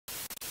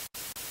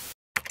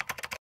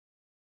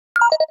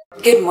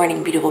Good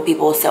morning, beautiful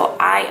people. So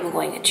I am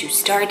going to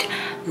start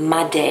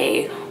my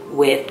day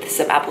with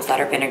some apple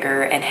cider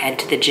vinegar and head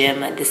to the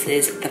gym. This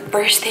is the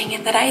first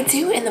thing that I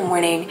do in the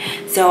morning.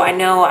 So I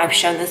know I've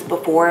shown this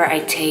before. I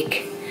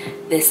take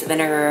this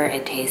vinegar.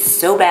 It tastes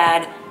so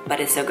bad, but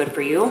it's so good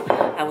for you.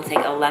 I will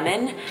take a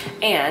lemon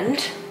and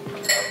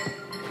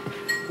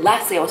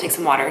lastly, I will take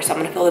some water. So I'm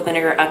gonna fill the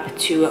vinegar up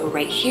to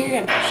right here.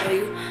 I'm gonna show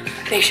you.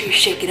 Make sure you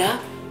shake it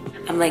up.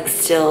 I'm like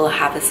still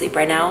half asleep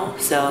right now,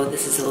 so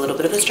this is a little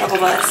bit of a struggle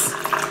bus,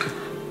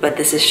 but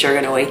this is sure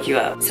gonna wake you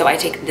up. So I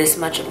take this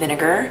much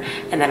vinegar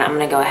and then I'm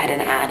gonna go ahead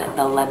and add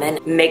the lemon.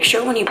 Make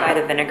sure when you buy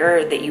the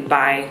vinegar that you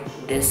buy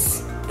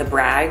the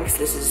Bragg's.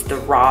 This is the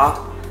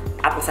raw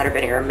apple cider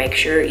vinegar. Make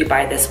sure you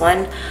buy this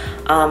one.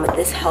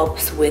 This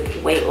helps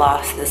with weight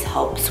loss. This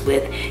helps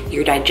with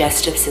your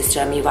digestive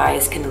system. You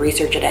guys can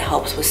research it. It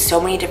helps with so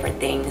many different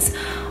things.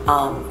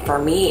 For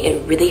me,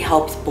 it really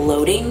helps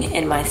bloating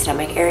in my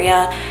stomach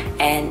area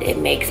and it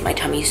makes my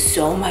tummy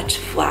so much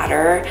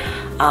flatter.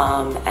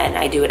 And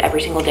I do it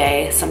every single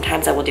day.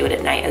 Sometimes I will do it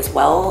at night as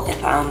well.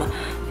 If I'm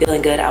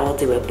feeling good, I will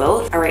do it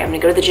both. All right, I'm gonna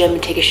go to the gym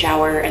and take a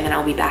shower and then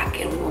I'll be back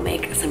and we'll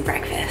make some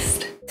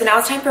breakfast. So now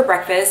it's time for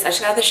breakfast. I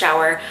just got out of the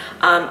shower.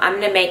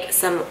 I'm gonna make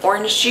some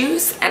orange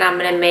juice and I'm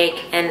gonna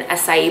make an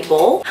acai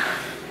bowl.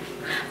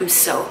 I'm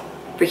so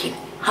freaking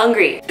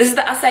hungry. This is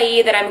the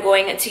acai that I'm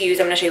going to use.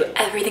 I'm gonna show you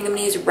everything I'm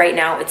gonna use right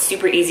now. It's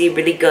super easy,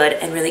 really good,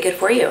 and really good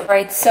for you. All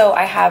right, so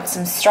I have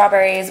some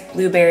strawberries,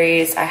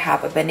 blueberries, I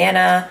have a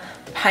banana,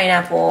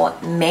 pineapple,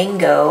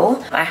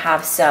 mango. I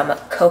have some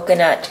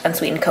coconut,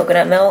 unsweetened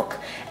coconut milk,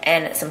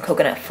 and some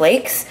coconut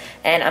flakes.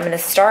 And I'm gonna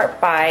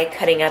start by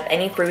cutting up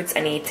any fruits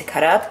I need to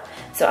cut up.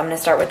 So I'm gonna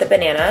start with the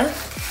banana.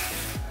 Is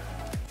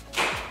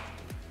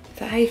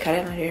that how you cut it?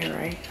 Am I doing it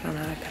right? I don't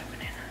know how to cut a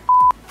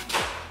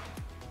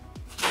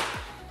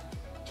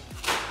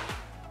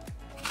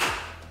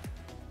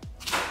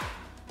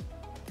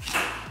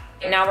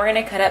banana. Now we're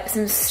gonna cut up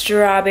some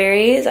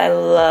strawberries. I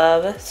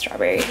love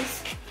strawberries.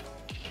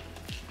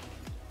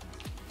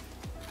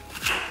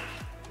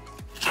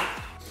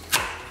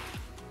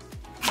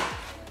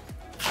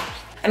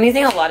 I'm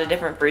using a lot of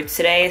different fruits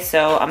today,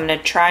 so I'm gonna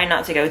try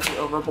not to go too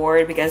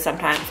overboard because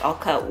sometimes I'll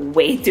cut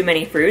way too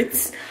many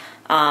fruits,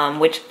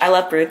 which I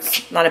love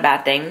fruits, not a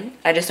bad thing.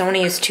 I just don't wanna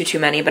use too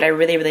many, but I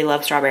really, really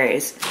love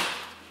strawberries.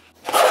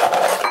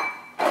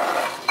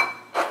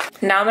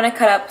 Now I'm gonna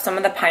cut up some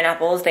of the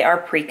pineapples. They are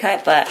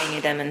pre-cut, but I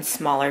need them in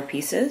smaller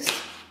pieces.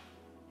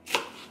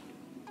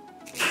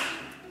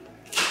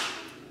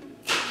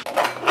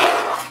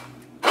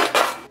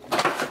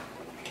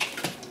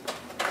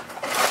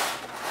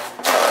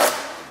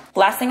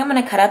 Last thing I'm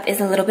gonna cut up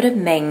is a little bit of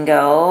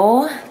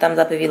mango. Thumbs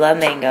up if you love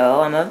mango.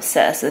 I'm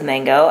obsessed with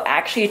mango. I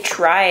actually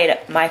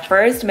tried my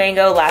first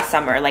mango last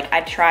summer. Like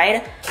I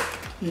tried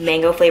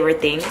mango flavored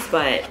things,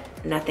 but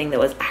nothing that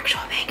was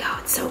actual mango.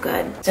 It's so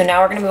good. So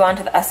now we're gonna move on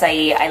to the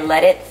acai. I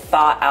let it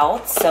thaw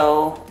out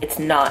so it's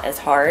not as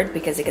hard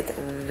because it gets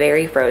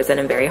very frozen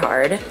and very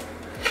hard.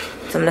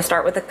 So I'm gonna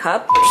start with a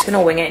cup. I'm just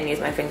gonna wing it and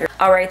use my finger.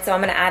 All right, so I'm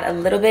gonna add a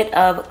little bit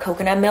of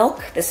coconut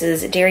milk. This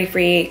is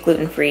dairy-free,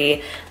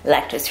 gluten-free,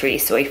 lactose-free,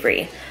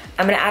 soy-free.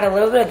 I'm gonna add a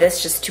little bit of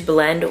this just to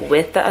blend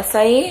with the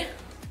acai.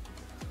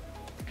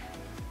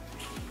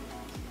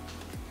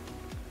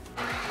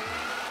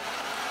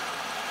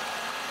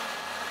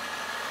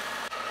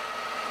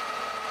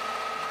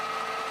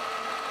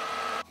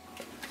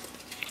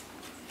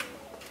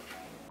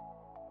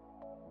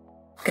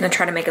 Gonna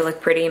try to make it look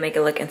pretty, make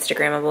it look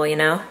Instagrammable, you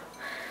know?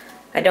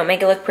 I don't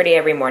make it look pretty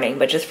every morning,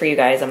 but just for you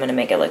guys, I'm gonna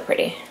make it look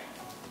pretty.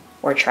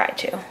 Or try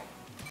to.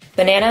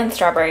 Banana and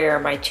strawberry are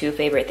my two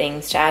favorite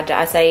things to add to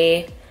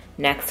acai.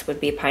 Next would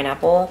be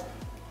pineapple.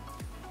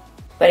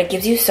 But it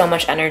gives you so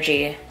much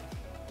energy.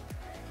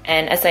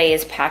 And acai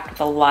is packed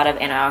with a lot of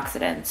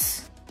antioxidants.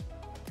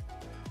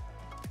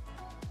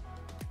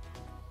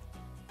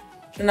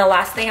 And the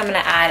last thing I'm gonna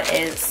add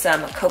is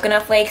some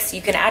coconut flakes.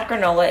 You can add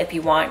granola if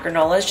you want.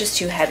 Granola is just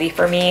too heavy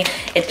for me.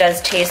 It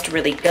does taste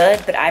really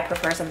good, but I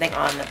prefer something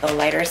on the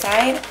lighter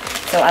side.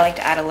 So I like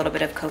to add a little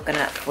bit of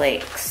coconut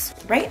flakes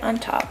right on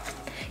top.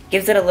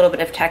 Gives it a little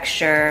bit of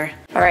texture.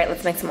 All right,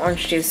 let's make some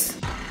orange juice.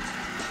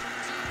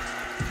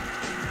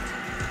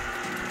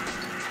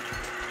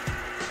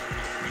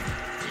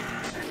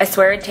 I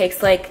swear it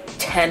takes like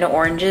 10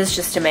 oranges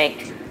just to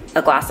make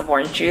a glass of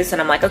orange juice,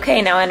 and I'm like,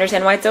 okay, now I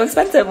understand why it's so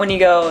expensive when you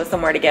go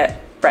somewhere to get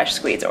fresh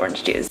squeezed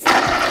orange juice.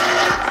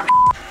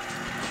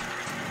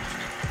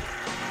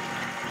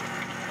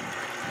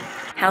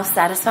 How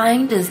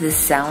satisfying does this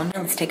sound?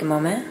 Let's take a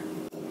moment.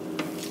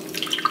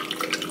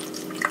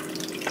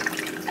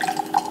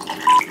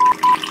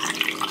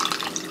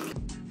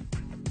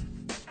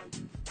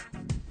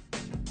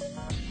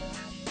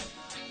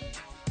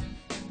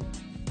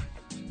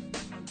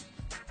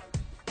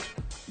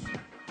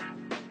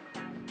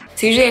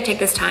 So usually I take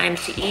this time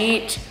to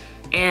eat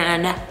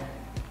and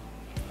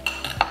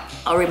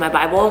I'll read my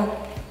Bible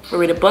or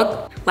read a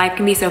book. Life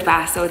can be so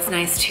fast, so it's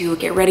nice to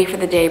get ready for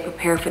the day,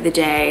 prepare for the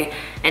day,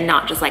 and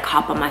not just like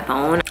hop on my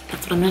phone.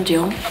 That's what I'm gonna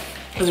do,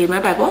 is read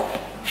my Bible.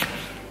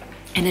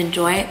 and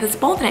enjoy this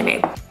bowl that I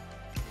made.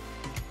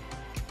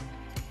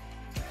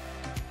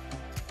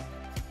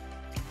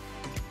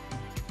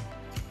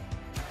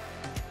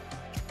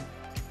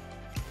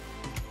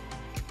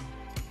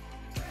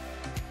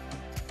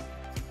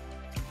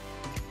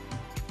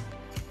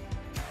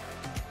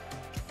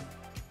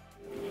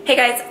 Hey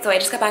guys, so I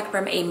just got back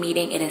from a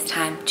meeting. It is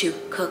time to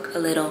cook a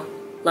little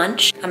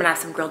lunch. I'm gonna have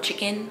some grilled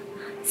chicken,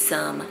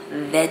 some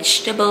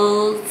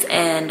vegetables,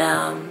 and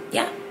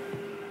yeah,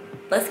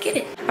 let's get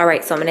it. All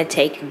right, so I'm gonna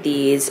take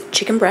these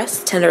chicken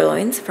breast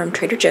tenderloins from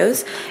Trader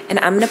Joe's and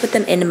I'm gonna put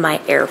them in my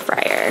air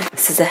fryer.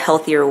 This is a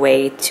healthier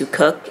way to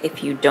cook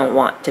if you don't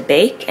want to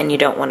bake and you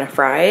don't want to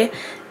fry.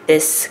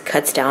 This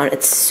cuts down,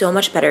 it's so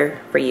much better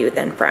for you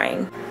than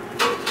frying.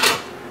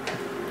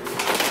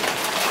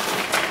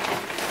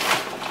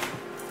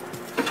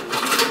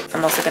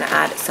 I'm also gonna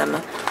add some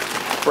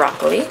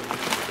broccoli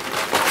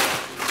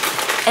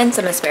and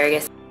some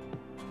asparagus.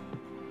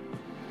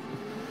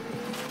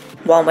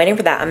 While I'm waiting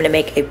for that, I'm gonna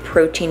make a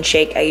protein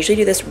shake. I usually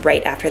do this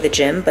right after the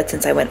gym, but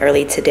since I went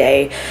early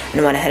today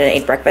and went ahead and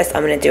ate breakfast,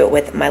 I'm gonna do it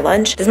with my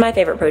lunch. This is my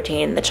favorite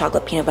protein. The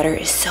chocolate peanut butter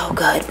is so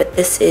good, but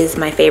this is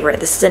my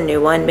favorite. This is a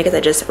new one because I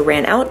just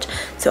ran out,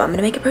 so I'm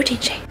gonna make a protein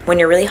shake. When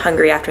you're really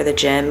hungry after the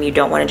gym, you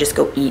don't wanna just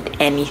go eat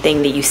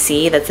anything that you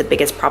see. That's the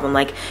biggest problem.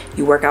 Like,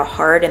 you work out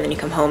hard and then you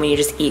come home and you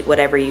just eat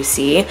whatever you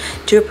see.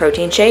 Do a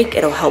protein shake.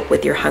 It'll help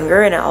with your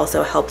hunger and it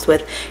also helps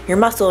with your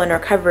muscle and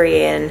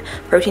recovery, and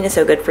protein is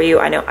so good for you.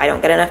 I know I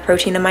don't get enough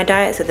protein in my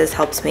diet, so this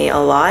helps me a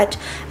lot,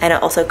 and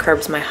it also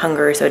curbs my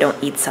hunger so I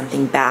don't eat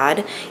something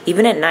bad.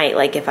 Even at night,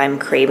 like if I'm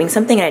craving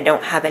something and I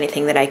don't have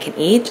anything that I can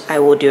eat, I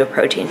will do a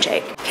protein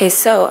shake. Okay,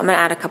 so I'm gonna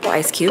add a couple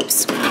ice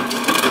cubes,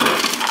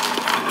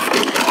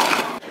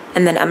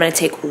 and then I'm gonna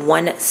take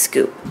 1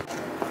 scoop.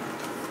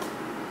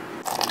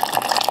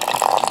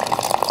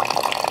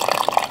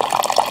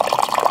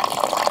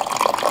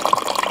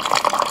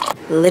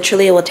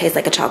 Literally, it will taste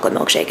like a chocolate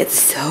milkshake. It's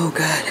so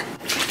good.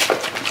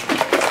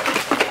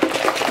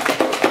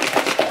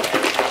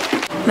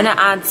 I'm gonna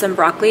add some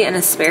broccoli and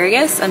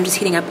asparagus. I'm just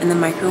heating up in the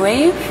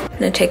microwave. I'm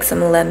gonna take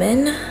some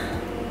lemon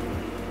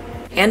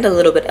and a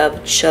little bit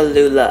of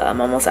Cholula.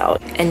 I'm almost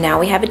out. And now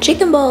we have a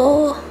chicken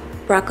bowl,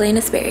 broccoli and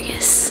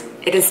asparagus.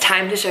 It is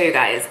time to show you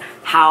guys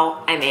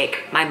how I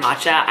make my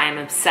matcha. I'm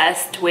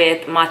obsessed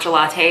with matcha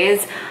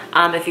lattes.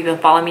 If you've been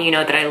following me, you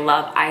know that I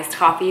love iced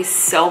coffee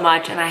so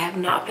much, and I have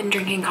not been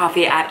drinking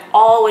coffee at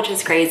all, which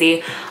is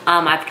crazy.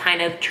 I've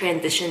kind of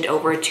transitioned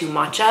over to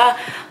matcha.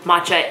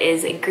 Matcha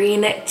is a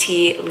green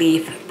tea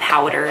leaf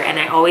powder, and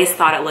I always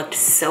thought it looked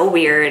so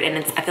weird, and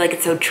I feel like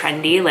it's so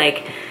trendy.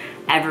 Like,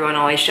 everyone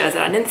always shows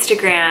it on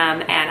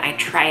Instagram, and I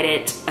tried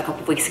it a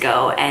couple weeks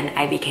ago and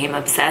I became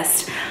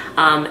obsessed.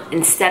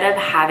 Instead of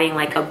having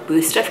like a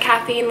boost of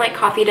caffeine like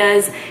coffee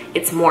does,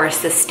 it's more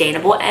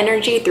sustainable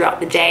energy throughout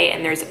the day,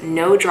 and there's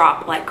no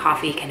drop like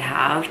coffee can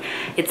have.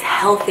 It's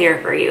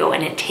healthier for you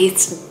and it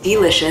tastes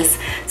delicious.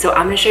 So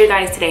I'm gonna show you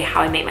guys today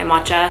how I make my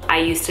matcha. I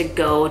used to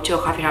go to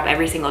a coffee shop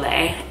every single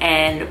day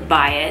and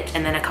buy it,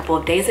 and then a couple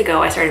of days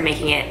ago I started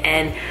making it,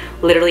 and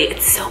literally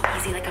it's so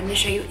easy. Like, I'm gonna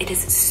show you, it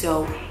is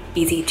so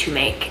easy to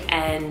make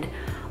and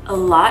a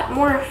lot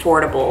more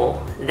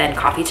affordable than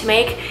coffee to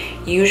make.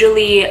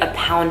 Usually a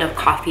pound of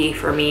coffee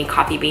for me,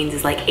 coffee beans,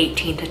 is like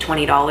 $18 to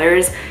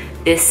 $20.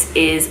 This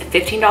is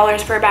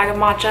 $15 for a bag of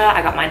matcha.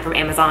 I got mine from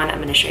Amazon. I'm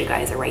gonna show you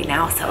guys it right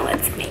now, so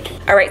let's make it.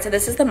 All right, so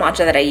this is the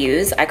matcha that I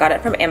use. I got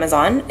it from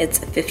Amazon. It's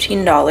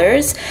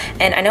 $15,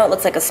 and I know it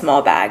looks like a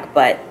small bag,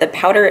 but the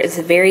powder is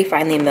very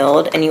finely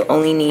milled and you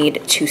only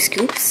need 2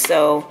 scoops,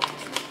 so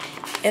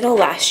it'll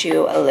last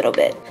you a little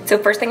bit. So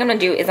first thing I'm gonna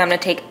do is I'm gonna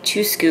take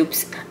 2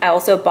 scoops. I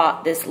also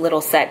bought this little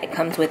set. It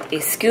comes with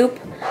a scoop,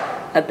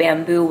 a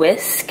bamboo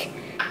whisk,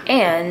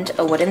 and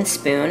a wooden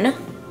spoon.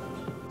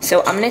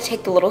 So I'm gonna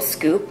take the little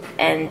scoop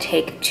and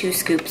take 2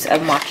 scoops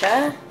of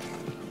matcha.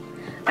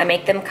 I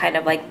make them kind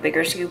of like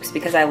bigger scoops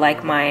because I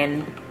like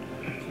mine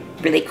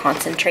really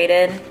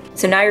concentrated.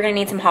 So now you're gonna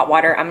need some hot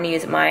water. I'm gonna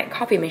use my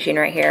coffee machine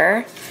right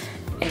here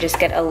and just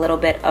get a little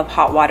bit of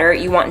hot water.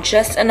 You want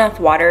just enough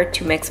water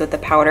to mix with the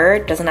powder.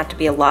 It doesn't have to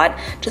be a lot,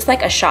 just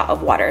like a shot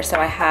of water. So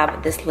I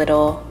have this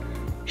little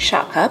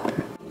shot cup.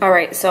 All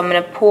right, so I'm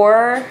gonna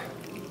pour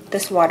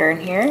this water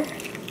in here.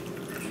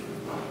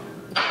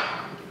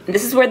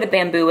 This is where the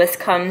bamboo whisk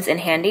comes in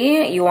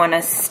handy. You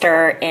wanna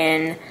stir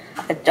in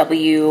a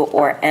W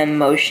or M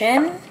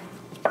motion.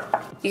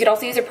 You could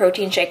also use a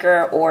protein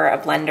shaker or a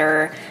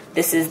blender.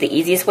 This is the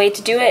easiest way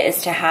to do it,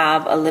 is to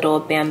have a little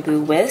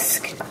bamboo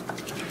whisk.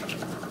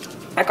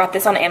 I got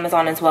this on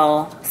Amazon as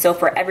well. So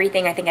for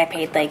everything, I think I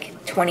paid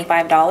like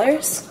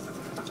 $25.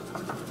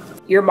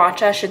 Your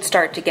matcha should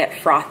start to get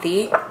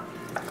frothy,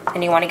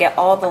 and you want to get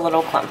all the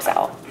little clumps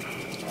out.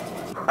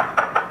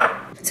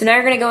 So now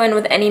you're gonna go in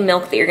with any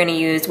milk that you're gonna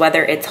use,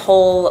 whether it's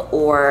whole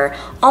or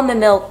almond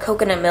milk,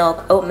 coconut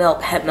milk, oat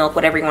milk, hemp milk,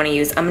 whatever you wanna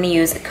use. I'm gonna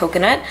use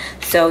coconut.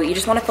 So you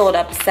just wanna fill it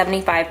up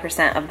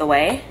 75% of the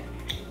way.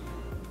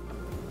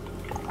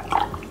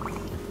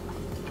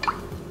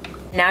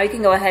 Now you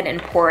can go ahead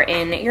and pour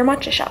in your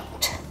matcha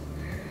shot.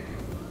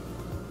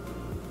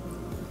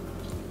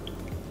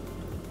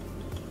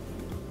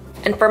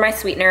 And for my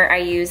sweetener, I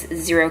use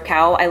 0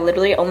 cal. I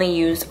literally only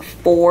use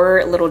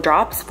 4 little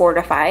drops, 4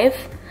 to 5,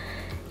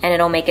 and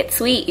it'll make it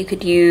sweet. You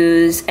could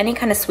use any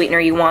kind of sweetener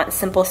you want.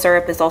 Simple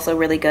syrup is also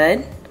really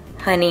good.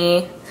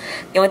 Honey.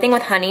 The only thing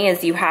with honey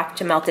is you have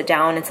to melt it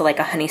down into like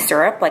a honey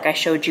syrup, like I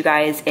showed you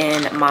guys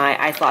in my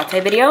iced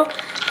latte video,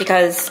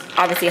 because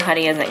obviously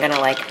honey isn't gonna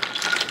like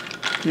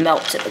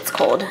melt if it's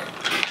cold.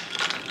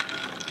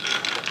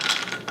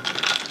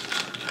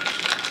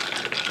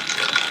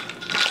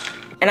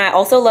 And I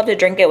also love to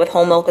drink it with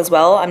whole milk as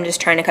well. I'm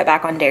just trying to cut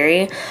back on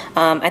dairy.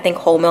 I think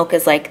whole milk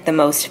is like the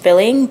most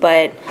filling,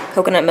 but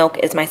coconut milk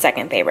is my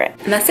second favorite.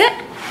 And that's it.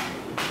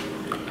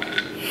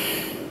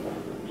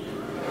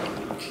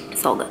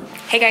 So good.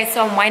 Hey guys,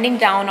 so I'm winding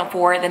down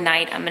for the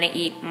night. I'm gonna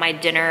eat my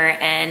dinner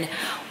and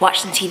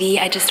watch some TV.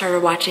 I just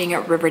started watching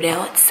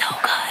Riverdale. It's so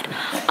good.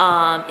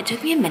 It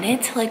took me a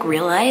minute to like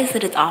realize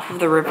that it's off of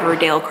the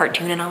Riverdale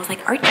cartoon, and I was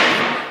like, Archie,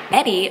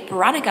 Betty,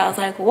 Veronica. I was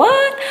like,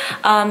 what?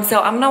 So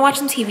I'm gonna watch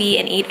some TV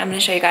and eat. I'm gonna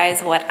show you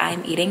guys what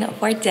I'm eating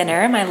for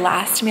dinner, my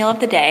last meal of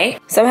the day.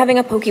 So I'm having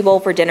a poke bowl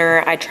for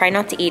dinner. I try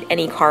not to eat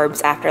any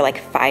carbs after like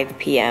 5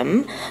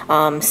 p.m.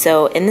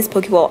 So in this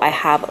poke bowl, I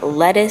have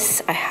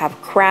lettuce, I have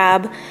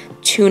crab,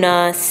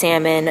 tuna,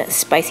 salmon,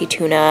 spicy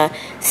tuna,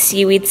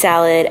 seaweed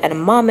salad,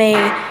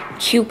 edamame,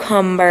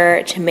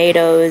 cucumber,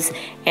 tomatoes,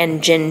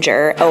 and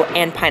ginger. Oh,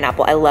 and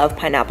pineapple. I love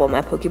pineapple in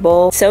my poke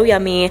bowl. So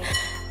yummy.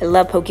 I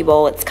love poke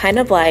bowl. It's kind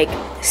of like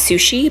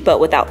sushi, but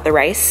without the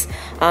rice.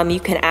 You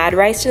can add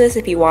rice to this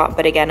if you want,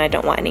 but again, I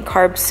don't want any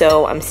carbs,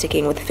 so I'm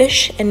sticking with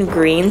fish and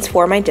greens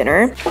for my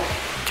dinner.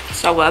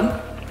 So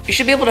good. You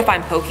should be able to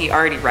find poke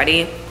already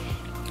ready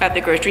at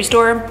the grocery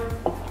store.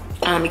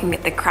 You can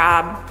get the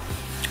crab.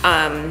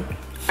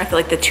 I feel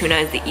like the tuna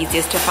is the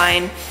easiest to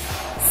find.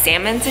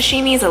 Salmon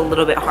sashimi is a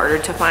little bit harder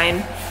to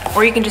find.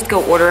 Or you can just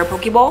go order a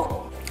poke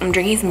bowl. I'm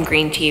drinking some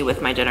green tea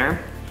with my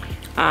dinner.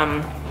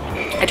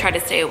 I try to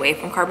stay away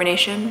from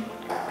carbonation.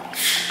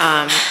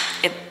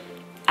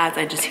 As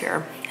I just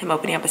hear him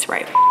opening up his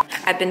Sprite.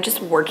 I've been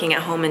just working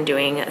at home and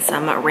doing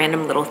some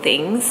random little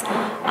things.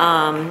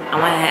 I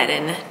went ahead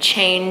and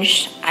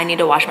changed. I need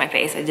to wash my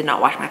face. I did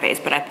not wash my face,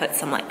 but I put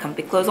some like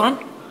comfy clothes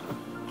on.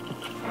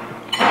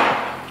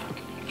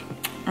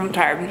 I'm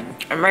tired.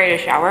 I'm ready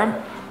to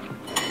shower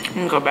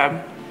and go to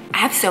bed. I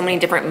have so many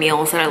different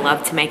meals that I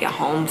love to make at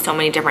home, so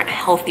many different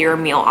healthier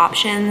meal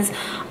options.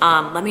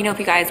 Let me know if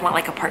you guys want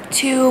like a part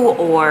 2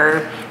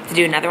 or to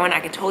do another one. I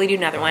could totally do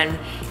another one.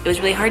 It was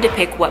really hard to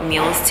pick what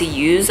meals to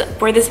use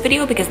for this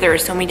video because there are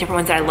so many different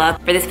ones that I love.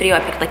 For this video,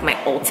 I picked like my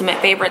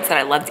ultimate favorites that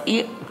I love to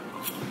eat.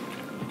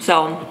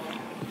 So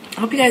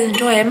I hope you guys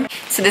enjoyed.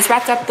 So this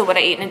wraps up the what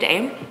I ate in a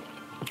day.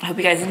 I hope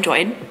you guys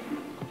enjoyed.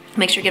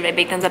 Make sure to give it a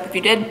big thumbs up if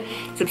you did.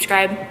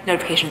 Subscribe,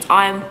 notifications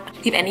on.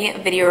 Leave any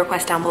video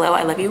requests down below.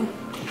 I love you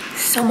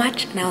so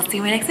much, and I will see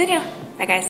you in my next video. Bye guys.